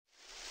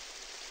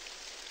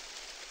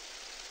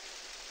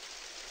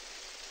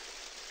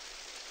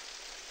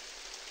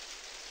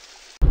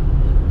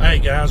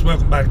guys,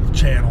 welcome back to the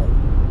channel.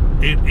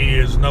 It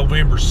is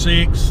November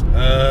 6th.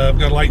 I've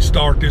got a late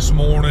start this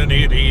morning.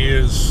 It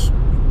is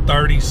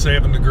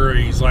 37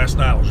 degrees. Last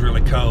night was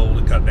really cold.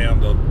 It got down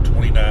to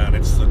 29.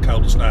 It's the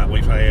coldest night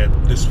we've had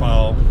this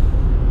fall.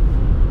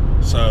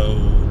 So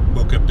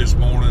woke up this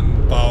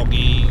morning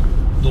foggy,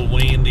 a little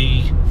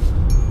windy.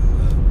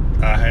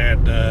 I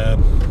had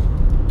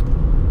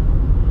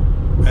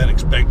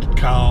unexpected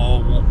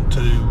call wanting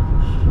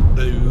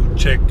to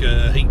check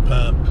heat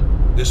pump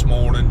this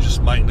morning, just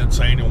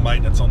annual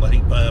maintenance on the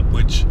heat pump,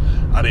 which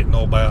I didn't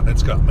know about.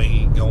 That's got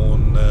me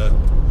going,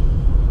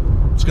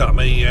 it's got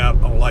me out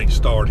on a late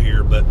start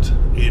here, but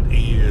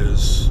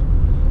it's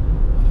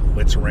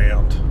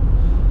around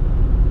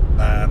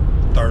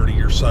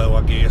 9:30 or so,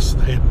 I guess,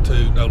 heading to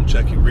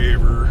Nolichucky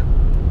River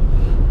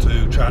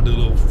to try to do a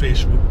little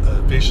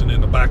fishing in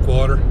the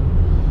backwater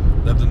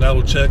of the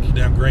Nolichucky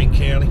down Greene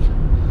County.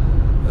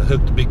 I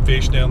hooked a big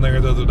fish down there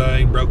the other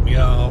day and broke me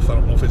off. I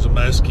don't know if it's a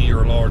muskie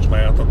or a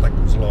largemouth. I think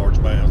it was a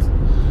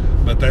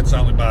largemouth, but that's the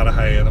only bite I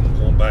had. I'm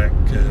going back.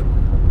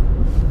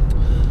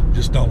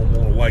 Just don't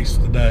want to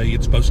waste the day.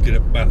 It's supposed to get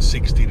up about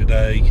 60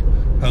 today.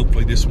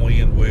 Hopefully this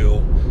wind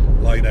will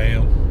lay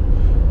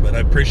down. But I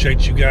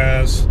appreciate you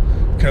guys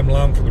coming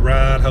along for the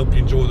ride. Hope you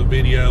enjoy the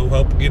video.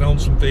 Hope you get on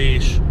some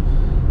fish.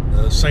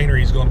 The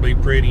scenery is going to be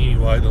pretty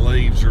anyway. The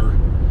leaves are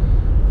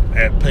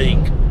at peak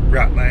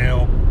right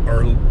now,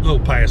 or a little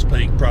past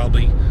peak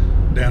probably.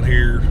 Down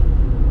here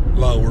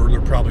lower,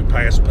 they're probably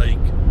past peak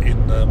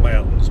in the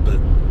mountains, but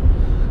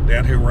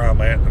down here where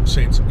I'm at, I'm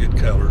seeing some good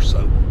colors.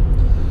 So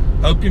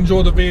hope you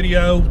enjoy the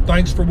video.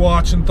 Thanks for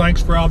watching.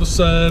 Thanks for all the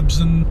subs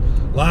and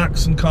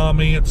likes and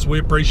comments. We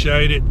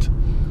appreciate it.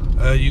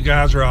 You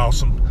guys are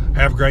awesome.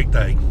 Have a great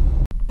day.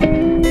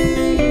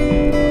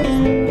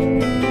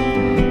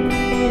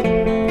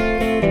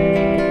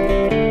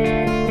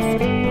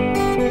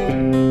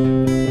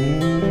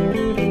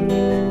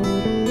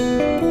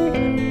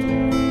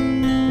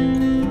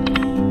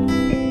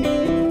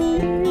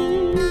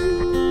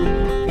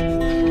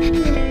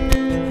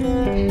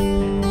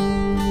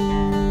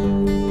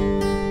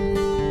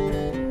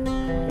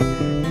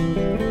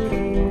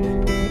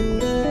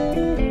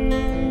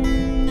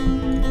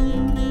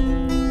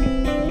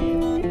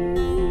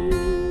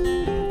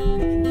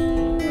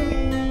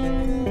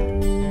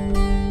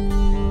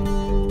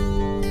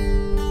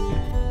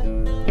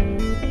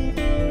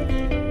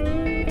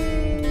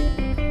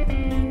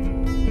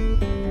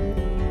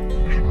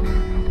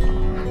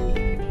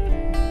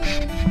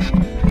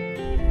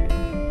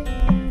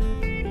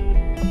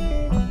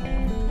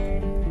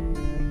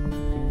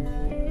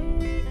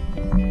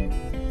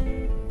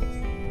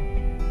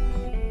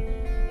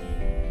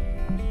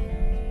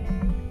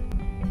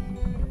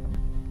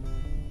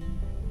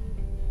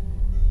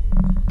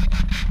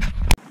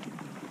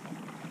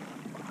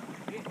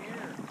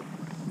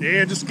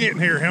 Yeah, just getting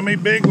here. How many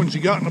big ones you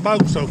got in the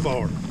boat so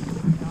far?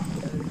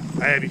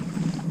 Have you?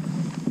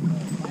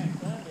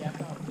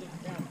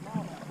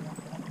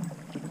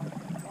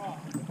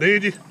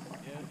 Did you?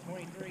 Yeah,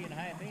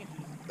 23.5 inches.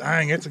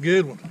 Dang, that's a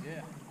good one.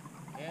 Yeah.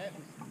 Yeah, it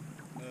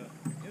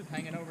was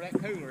hanging over that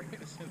cooler.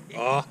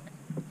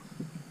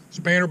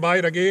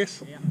 Spinnerbait, I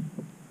guess? Yeah.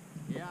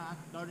 Yeah, I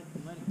started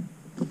to let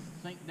it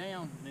sink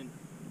down, and then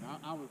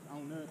I was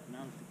on up, and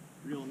I was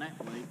reeling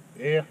that way.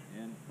 Yeah.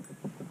 And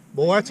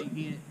boy,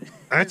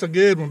 that's a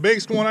good one.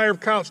 Biggest one I ever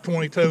caught's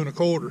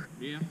 22.25.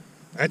 Yeah.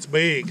 That's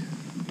big.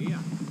 Yeah.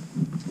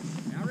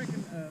 I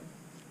reckon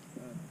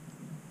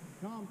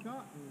Tom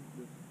Cotton,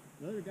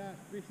 the other guy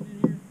fishing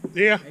in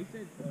here, Yeah. he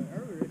said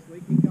earlier this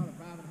week he caught a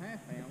 5.5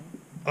 pound.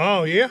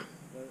 Oh, yeah?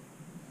 But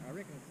I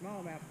reckon the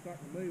smallmouth's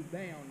starting to move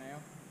down now.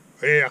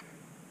 Yeah.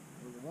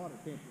 Where the water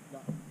temperature's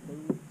got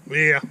cool.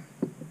 Yeah.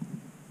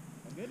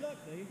 Well, good luck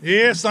to you.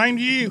 Yeah, same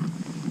to you.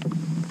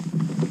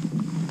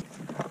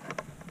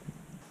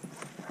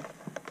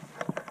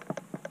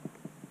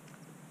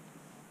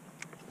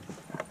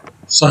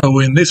 So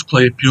in this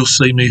clip, you'll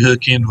see me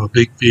hook into a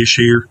big fish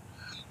here.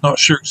 Not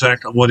sure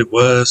exactly what it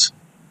was.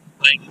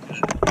 I think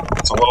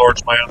it's a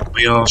largemouth, to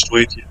be honest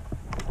with you.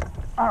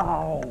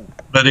 Oh.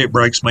 But it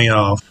breaks me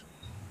off.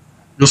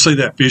 You'll see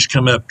that fish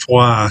come up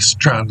twice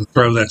trying to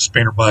throw that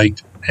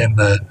spinnerbait,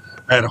 and I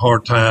had a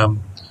hard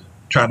time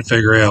trying to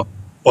figure out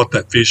what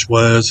that fish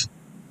was.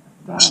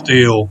 I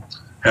still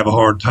have a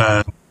hard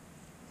time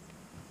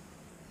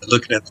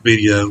looking at the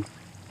video,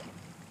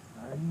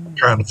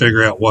 trying to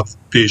figure out what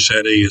fish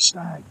that is.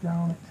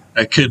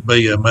 That could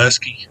be a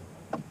muskie,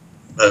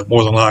 but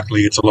more than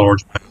likely it's a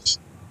largemouth.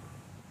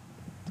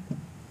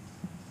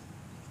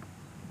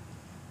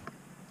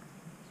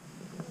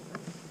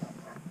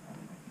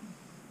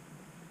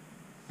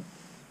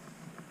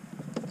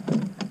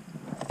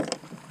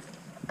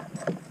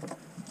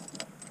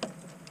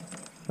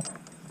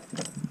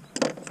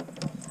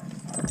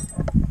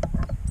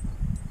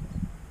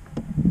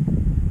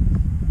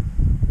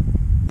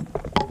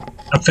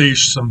 I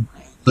fished some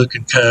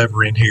looking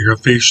cover in here. I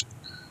fished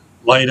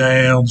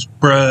laydowns,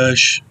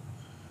 brush,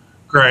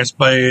 grass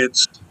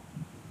beds,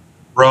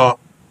 rock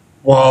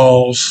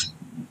walls,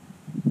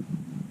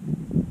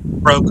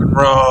 broken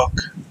rock,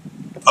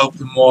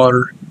 open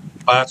water.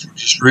 Bites were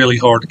just really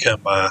hard to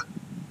come by.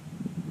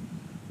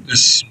 This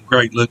is some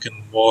great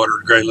looking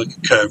water, great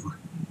looking cover.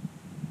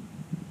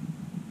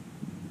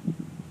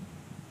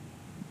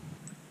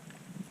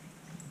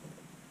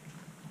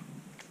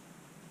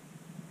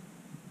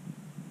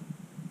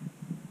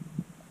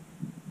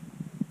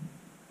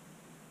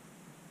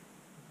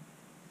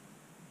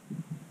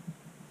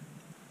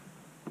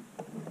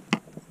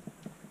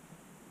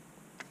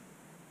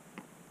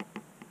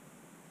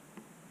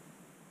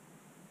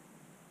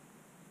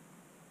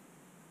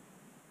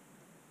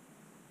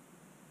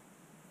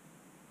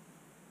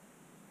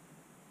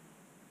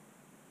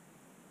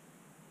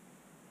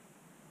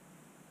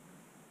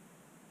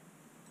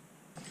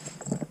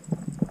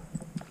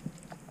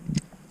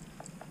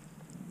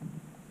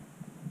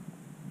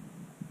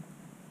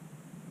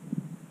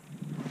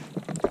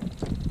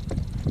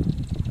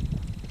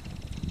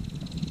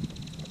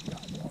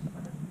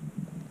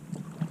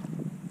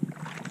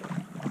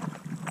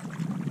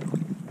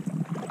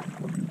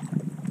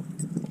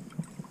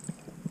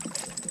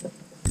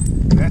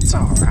 That's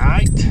all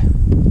right.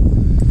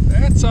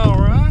 That's all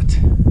right.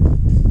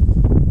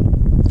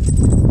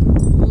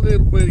 A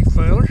little bitty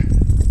feller.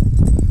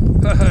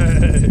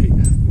 Hey,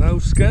 no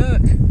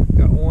skunk.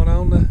 Got one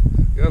on the,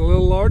 got a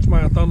little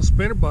largemouth on the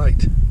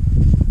spinnerbait.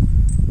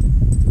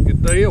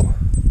 Good deal.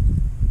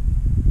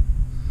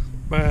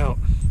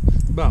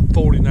 About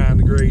 49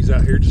 degrees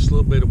out here, just a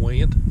little bit of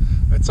wind.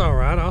 That's all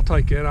right. I'll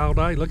take that all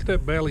day. Look at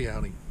that belly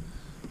on him.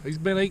 He's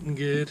been eating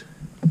good.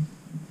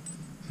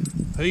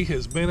 He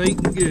has been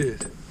eating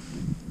good.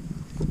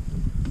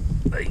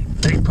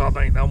 He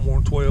probably ain't no more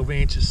than 12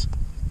 inches,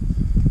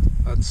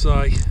 I'd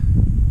say.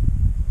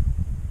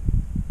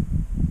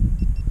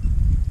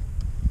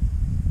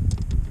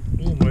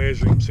 We'll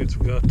measure him since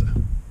we got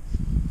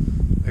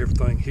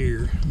everything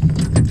here.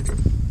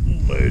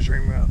 We'll measure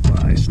him out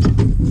fast.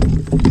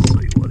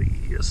 See what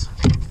he is.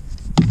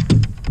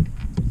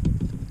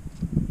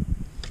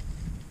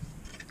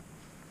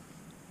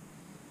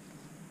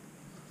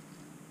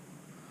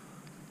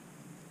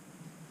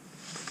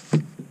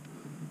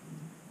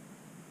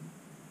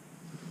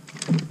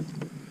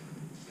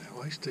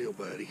 Lay still,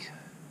 buddy.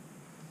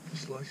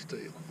 Just lay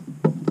still.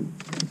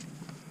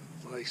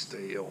 Lay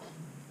still.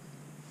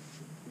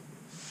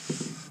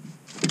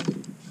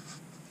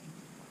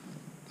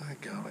 I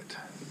got it.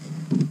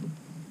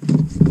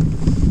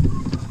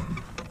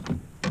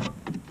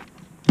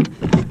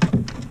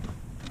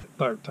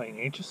 "13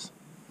 inches.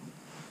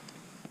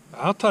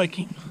 I'll take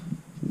him.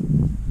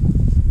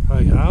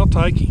 Hey, I'll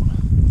take him.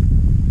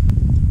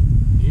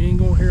 You ain't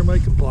gonna hear me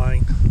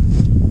complain.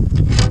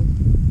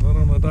 Not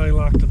on a day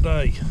like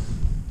today.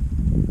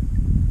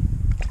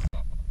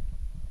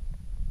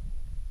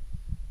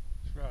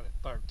 It's right at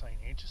 13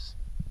 inches.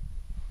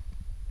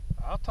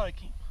 I'll take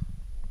him.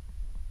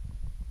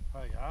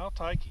 Hey, I'll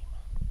take him.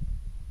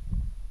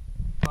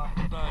 Like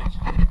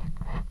today.